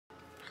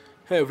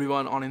Hey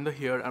everyone, Aninder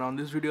here, and on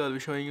this video I'll be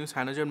showing you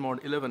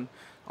CyanogenMod 11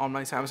 on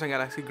my Samsung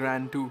Galaxy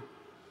Grand 2.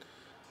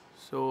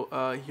 So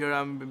here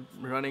I'm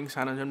running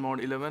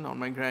CyanogenMod 11 on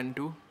my Grand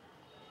 2.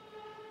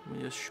 Let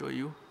me just show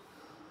you.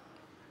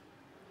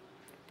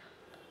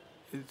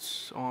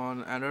 It's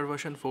on Android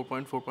version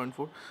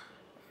 4.4.4.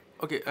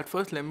 Okay, at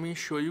first let me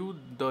show you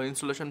the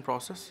installation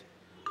process.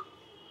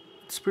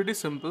 It's pretty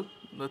simple,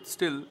 but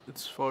still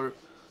it's for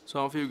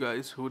some of you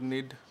guys who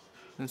need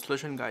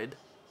installation guide.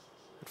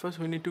 At first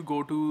we need to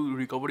go to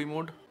recovery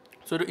mode.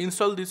 So to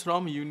install this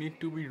ROM you need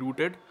to be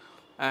rooted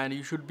and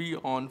you should be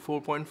on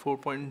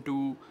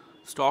 4.4.2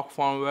 stock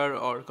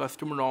firmware or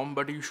custom ROM,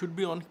 but you should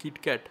be on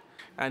KitKat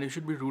and you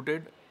should be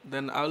rooted.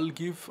 Then I'll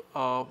give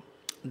a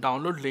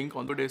download link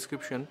on the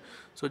description.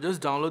 So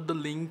just download the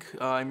link,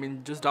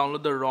 just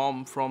download the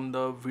ROM from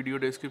the video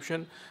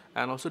description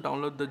and also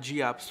download the G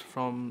apps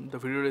from the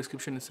video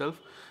description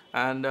itself,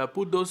 and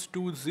put those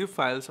two zip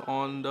files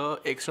on the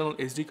external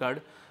SD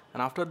card.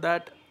 And after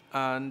that,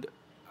 and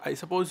I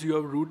suppose you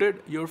have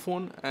rooted your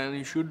phone and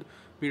you should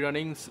be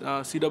running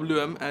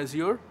CWM as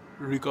your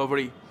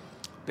recovery.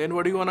 Then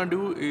what you wanna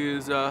do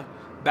is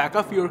back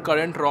up your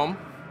current ROM,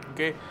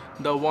 okay,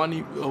 the one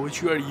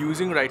which you are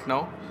using right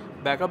now.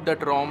 Back up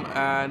that ROM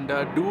and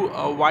do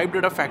a wipe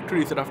data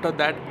factory reset. After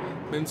that,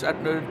 means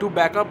to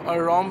back up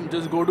a ROM,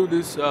 just go to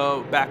this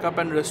backup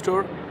and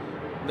restore.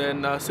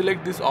 Then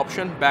select this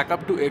option,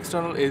 backup to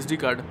external SD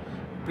card.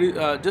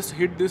 Just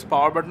hit this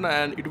power button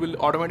and it will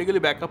automatically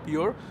back up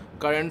your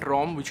current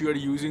ROM which you are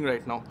using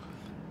right now.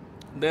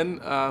 Then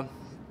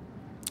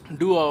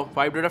do a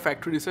wipe data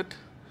factory reset,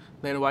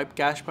 then wipe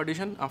cache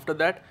partition. After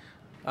that,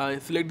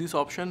 select this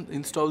option,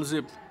 install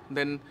zip,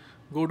 then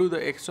go to the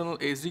external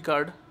SD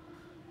card,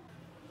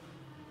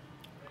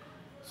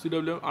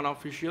 CWM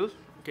unofficial,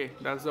 okay,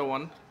 that's the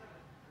one.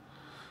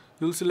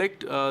 You'll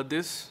select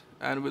this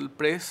and will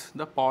press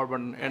the power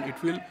button and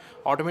it will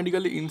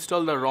automatically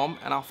install the ROM,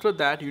 and after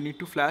that you need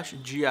to flash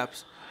G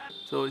apps.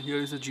 So here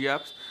is the G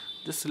apps,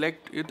 just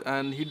select it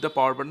and hit the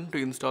power button to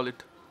install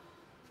it.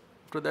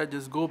 After that,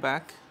 just go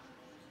back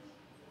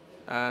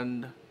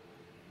and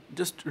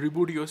just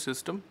reboot your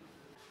system.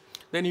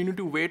 Then you need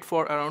to wait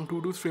for around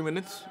 2 to 3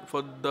 minutes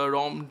for the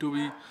ROM to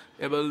be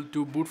able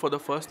to boot for the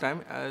first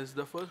time.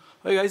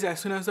 Okay guys, as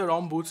soon as the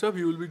ROM boots up,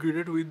 you will be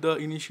greeted with the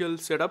initial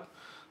setup,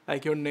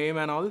 like your name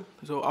and all.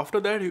 So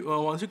after that,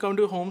 once you come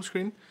to home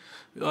screen,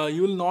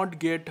 you will not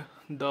get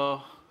the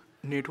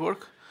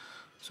network.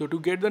 So to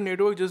get the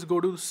network, just go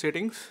to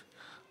settings,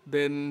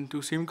 then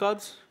to SIM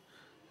cards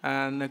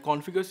and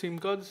configure SIM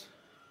cards.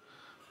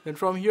 Then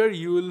from here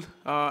you will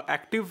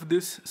active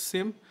this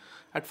SIM.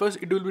 At first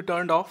it will be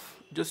turned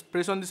off, just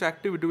press on this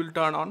active, it will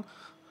turn on,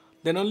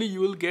 then only you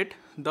will get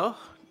the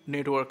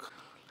network.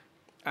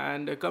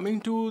 And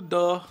coming to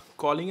the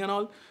calling and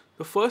all,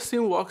 the first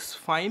SIM works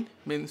fine,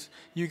 means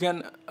you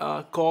can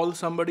call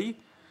somebody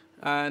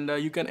and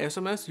you can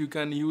SMS, you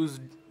can use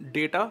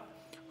data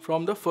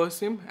from the first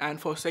SIM, and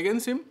for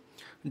second SIM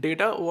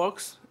data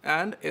works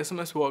and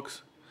SMS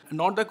works,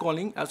 not the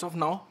calling as of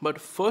now,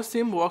 but first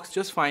SIM works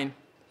just fine.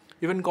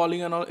 Even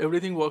calling and all,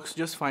 everything works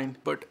just fine.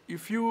 But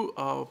if you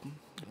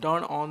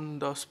turn on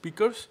the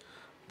speakers,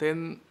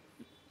 then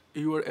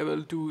you are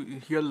able to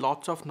hear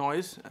lots of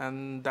noise,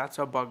 and that's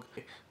a bug.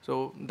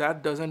 So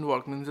that doesn't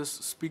work, means this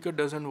speaker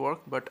doesn't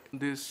work, but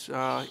this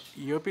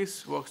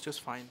earpiece works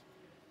just fine.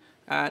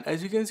 And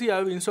as you can see,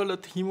 I've installed a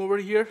theme over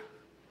here.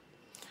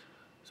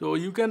 So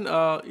you can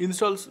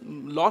install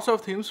lots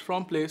of themes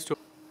from Play Store.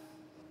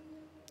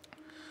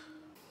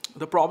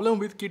 The problem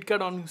with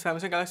KitKat on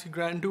Samsung Galaxy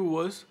Grand 2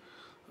 was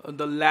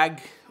the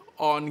lag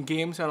on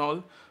games and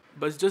all,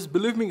 but just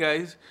believe me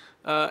guys,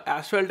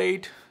 Asphalt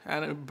 8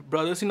 and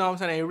Brothers in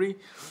Arms and every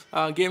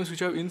games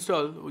which I've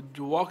installed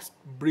works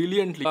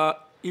brilliantly.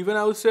 Even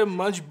I would say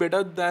much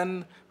better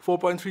than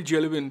 4.3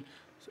 Jelly Bean.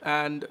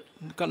 And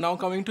now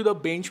coming to the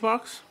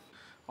benchmarks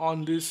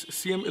on this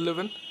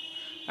CM11,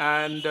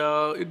 and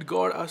it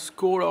got a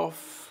score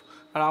of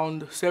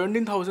around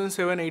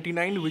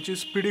 17,789, which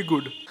is pretty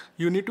good.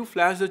 You need to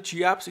flash the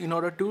G apps in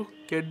order to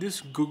get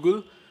this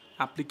Google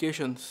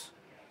applications,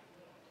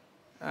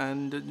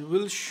 and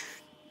we'll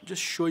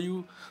just show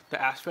you the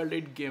Asphalt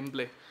 8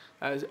 gameplay,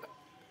 as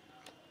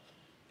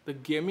the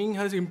gaming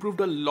has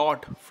improved a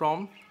lot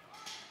from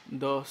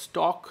the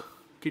stock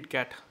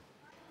KitKat.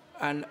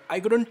 And I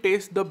couldn't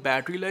taste the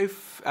battery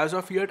life as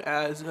of yet,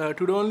 as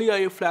today only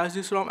I flashed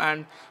this ROM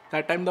and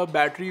that time the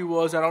battery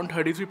was around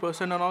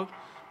 33% and all,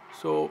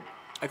 so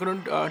I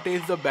couldn't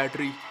taste the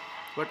battery,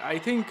 but I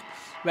think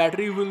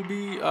battery will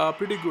be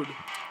pretty good.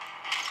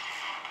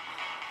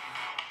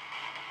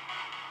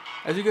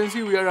 As you can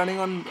see, we are running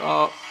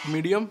on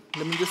medium.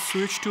 Let me just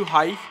switch to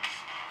high.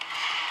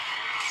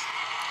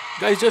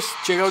 Guys, just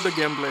check out the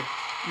gameplay.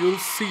 You'll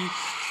see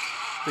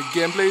the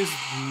gameplay is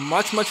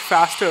much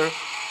faster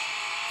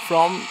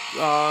from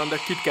the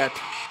KitKat,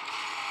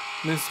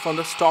 means from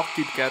the stock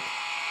KitKat.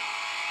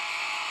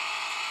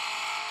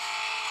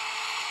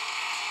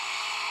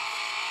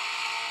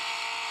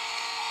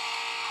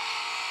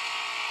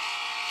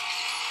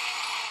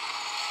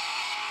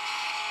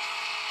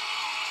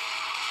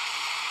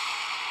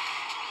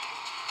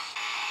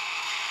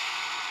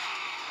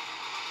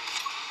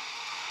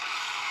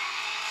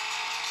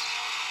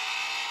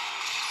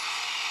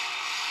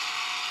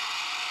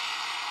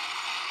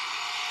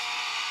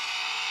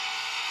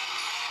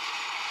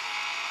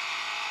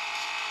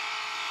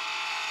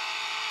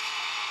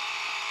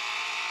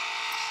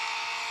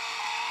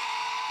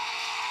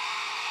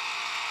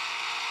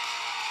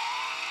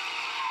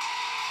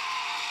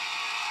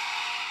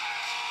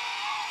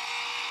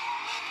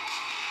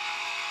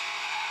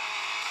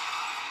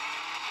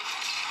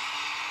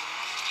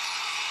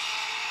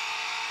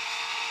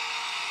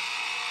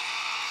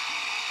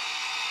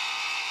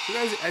 So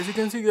guys, as you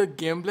can see, the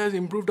gameplay has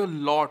improved a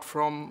lot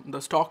from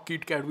the stock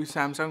KitKat which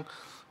Samsung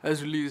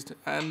has released,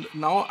 and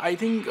now I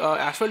think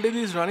Asphalt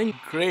is running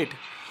great,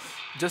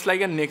 just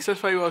like a Nexus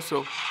 5 or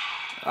so.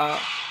 Uh,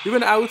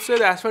 Even I would say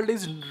the Asphalt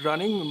is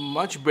running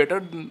much better,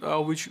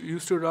 which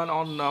used to run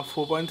on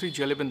 4.3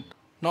 Jelly Bean.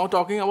 Now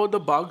talking about the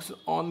bugs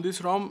on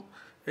this ROM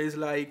is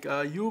like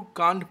you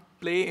can't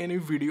play any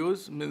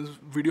videos, means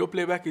video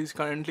playback is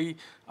currently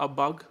a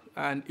bug,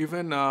 and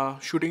even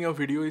shooting a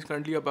video is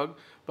currently a bug,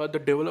 but the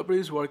developer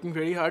is working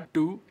very hard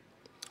to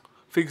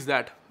fix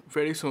that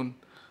very soon.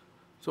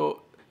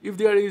 So if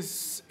there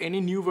is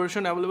any new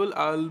version available,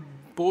 I'll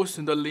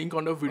post the link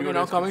on the video. Okay,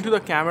 now coming to the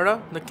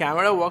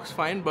camera works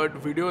fine, but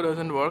video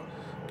doesn't work.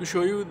 To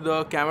show you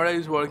the camera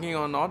is working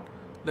or not,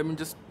 let me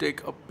just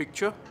take a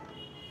picture.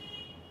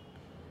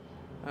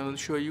 I will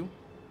show you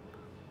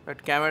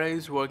that camera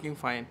is working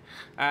fine,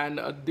 and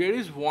there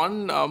is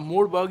one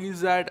more bug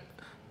is that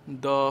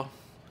the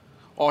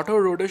auto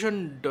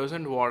rotation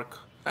doesn't work,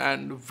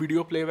 and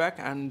video playback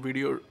and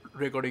video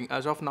recording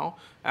as of now,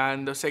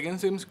 and the second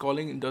SIM's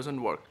calling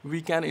doesn't work.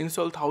 We can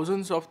install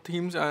thousands of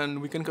themes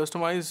and we can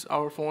customize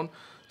our phone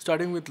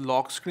starting with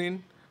lock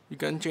screen. You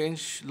can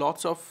change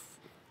lots of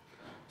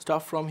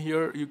stuff from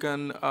here. You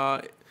can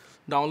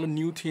download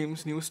new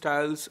themes, new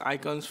styles,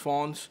 icons,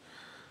 fonts,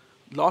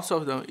 lots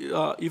of them,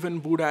 even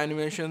boot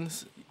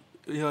animations.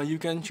 You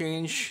can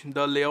change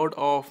the layout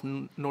of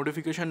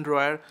notification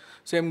drawer.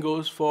 Same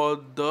goes for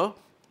the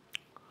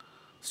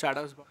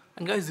status bar.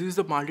 And guys, this is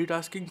the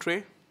multitasking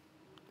tray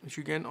which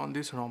you get on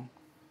this ROM.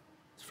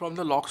 From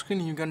the lock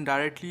screen you can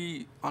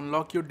directly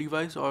unlock your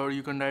device, or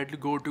you can directly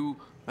go to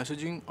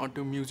messaging, or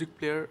to music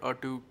player, or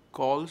to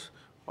calls,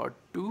 or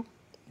to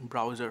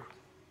browser.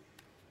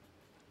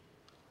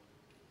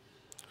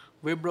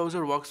 Web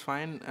browser works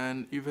fine,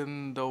 and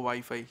even the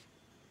Wi-Fi.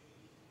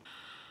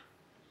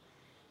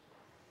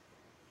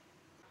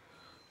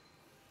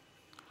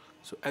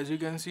 So as you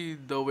can see,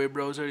 the web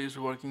browser is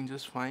working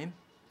just fine.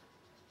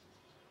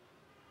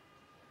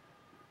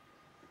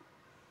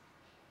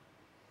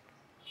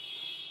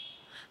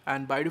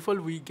 And by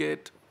default we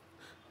get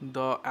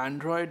the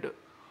Android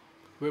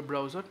web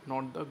browser,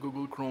 not the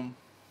Google Chrome.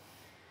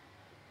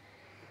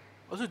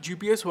 Also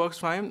GPS works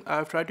fine.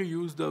 I've tried to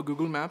use the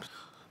Google Maps.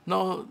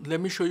 Now let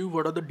me show you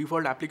what are the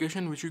default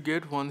applications which you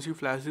get once you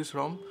flash this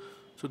ROM.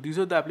 So these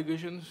are the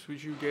applications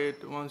which you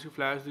get once you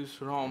flash this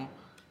ROM,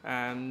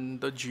 and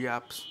the G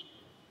apps.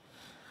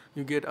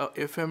 You get a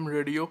FM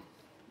radio,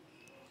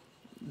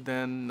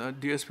 then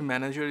DSP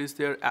manager is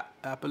there,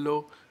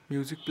 Apollo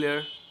music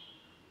player.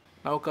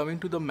 Now coming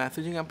to the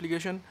messaging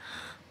application,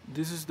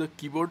 this is the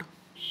keyboard.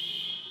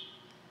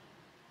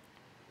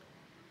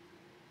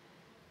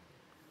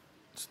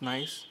 It's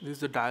nice. This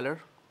is the dialer.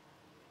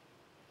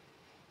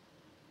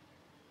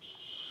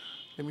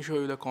 Let me show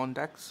you the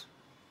contacts.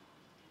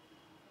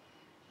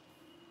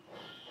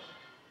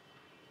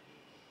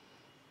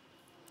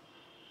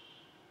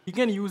 You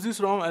can use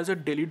this ROM as a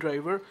daily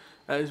driver,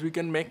 as we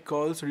can make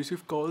calls,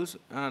 receive calls,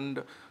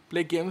 and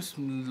play games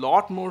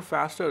lot more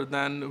faster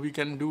than we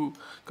can do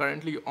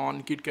currently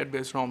on KitKat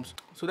based ROMs.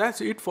 So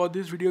that's it for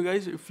this video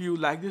guys. If you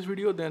like this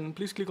video, then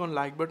please click on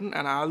like button,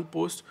 and I'll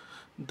post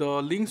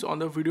the links on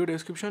the video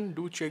description.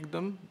 Do check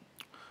them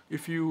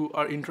if you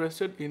are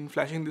interested in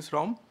flashing this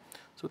ROM.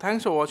 So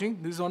thanks for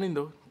watching. This is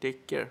Onindo.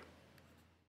 Take care.